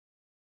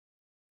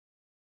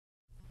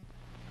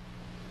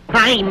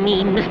I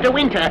mean, Mr.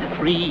 Winter,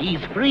 freeze,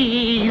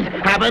 freeze,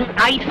 have an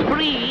ice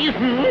freeze.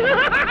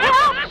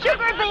 Help,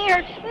 Sugar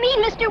Bear! Me,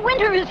 Mr.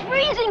 Winter, is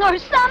freezing our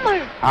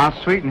summer. I'll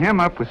sweeten him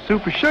up with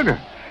Super Sugar.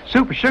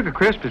 Super Sugar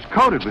Crisp is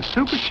coated with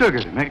super sugar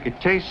to make it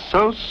taste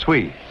so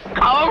sweet.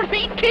 Call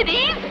me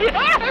kiddies.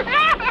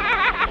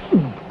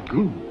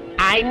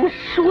 I'm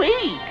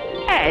sweet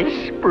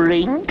as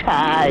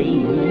springtime.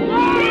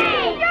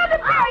 Yay! You're the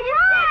bear,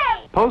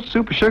 yay! Post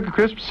Super Sugar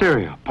Crisp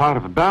cereal, part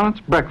of a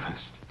balanced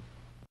breakfast.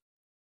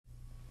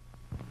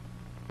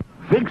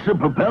 Fix the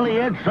propeller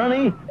yet,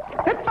 Sonny?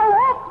 It fell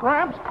off,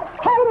 Gramps.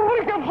 How do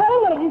we get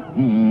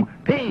home?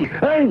 Hey,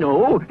 I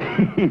know.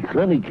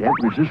 Sonny can't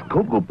resist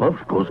Cocoa Puffs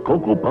because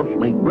Cocoa Puffs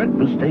make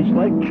breakfast taste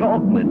like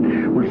chocolate.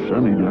 With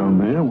Sonny down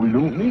there, we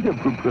don't need a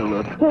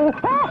propeller.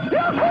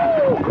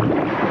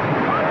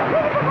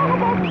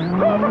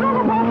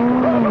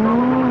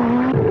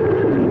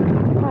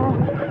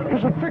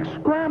 Is it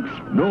fixed, Gramps?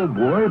 No,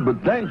 boy,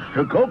 but thanks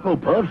to Cocoa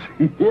Puffs,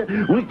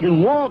 we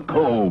can walk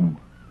home.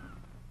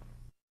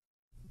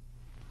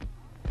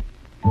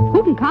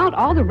 Who can count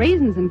all the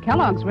raisins in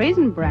Kellogg's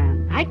Raisin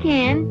Bran? I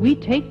can. We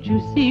take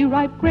juicy,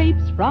 ripe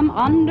grapes from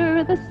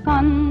under the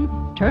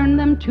sun, turn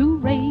them to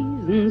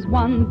raisins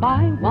one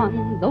by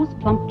one. Those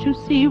plump,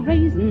 juicy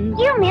raisins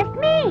You missed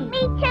me. Me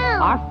too.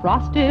 are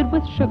frosted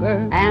with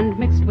sugar and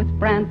mixed with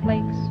bran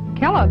flakes.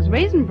 Kellogg's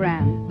Raisin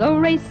Bran, the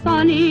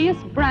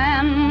raisiniest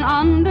bran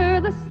under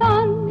the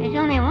sun. There's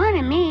only one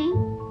of me.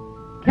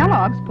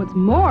 Kellogg's puts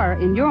more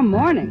in your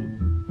morning.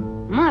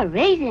 More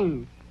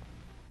raisins.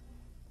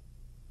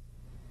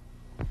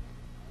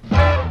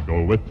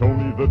 Go with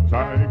Tony the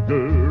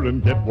Tiger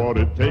and get what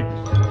it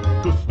takes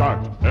to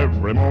start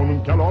every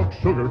morning. Kellogg's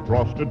Sugar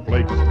Frosted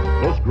Flakes.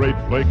 Those great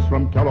flakes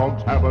from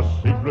Kellogg's have a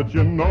secret,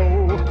 you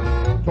know.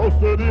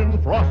 Toasted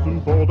in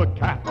frosting for the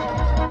cat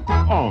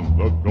on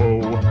the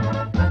go.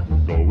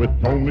 Go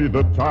with Tony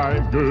the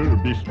Tiger.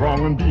 Be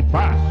strong and be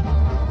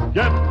fast.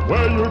 Get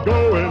where you're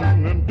going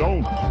and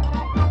don't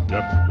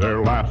get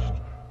there last.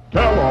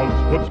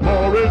 Kellogg's puts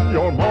more in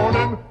your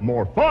morning.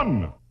 More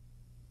fun.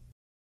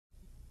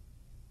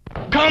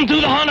 Come to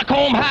the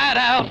Honeycomb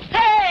Hideout.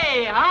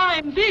 Hey,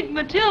 I'm Big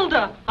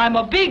Matilda. I'm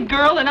a big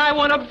girl and I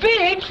want a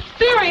big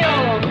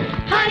cereal.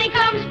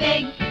 Honeycomb's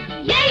big.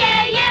 Yeah,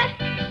 yeah, yeah.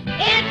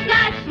 It's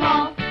not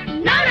small.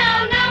 No,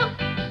 no, no.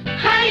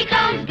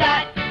 Honeycomb's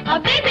got a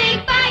big,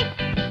 big bite.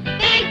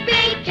 Big,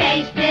 big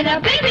taste in a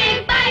big,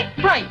 big bite.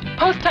 Right.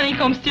 Post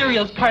Honeycomb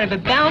cereal's part of a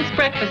balanced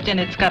breakfast and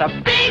it's got a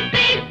Big,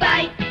 big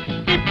bite.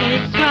 It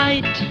tastes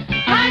right.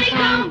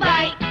 Honeycomb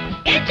bite.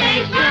 It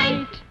tastes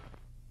right.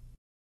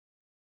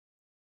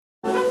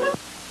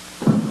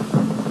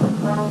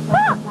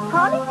 Look,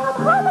 Honey's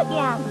come home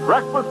again.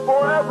 Breakfast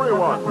for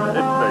everyone.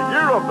 It's the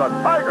year of the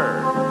tiger.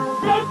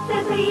 This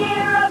is the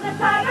year of the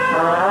tiger.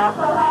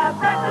 We'll have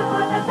breakfast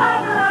with the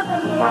tiger of the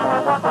year.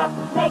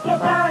 Make it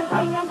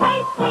nourishing and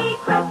tasty,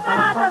 crisp and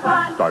hot for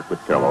fun. Start with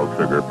Kellogg's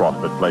Sugar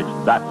Frosted Flakes.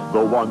 That's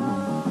the one.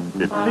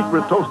 Its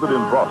secret toasted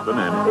in frosting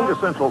and 8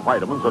 essential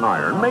vitamins and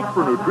iron make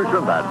for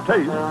nutrition that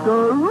tastes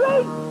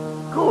great.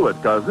 Cool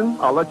it, cousin.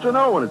 I'll let you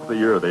know when it's the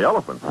year of the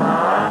elephant.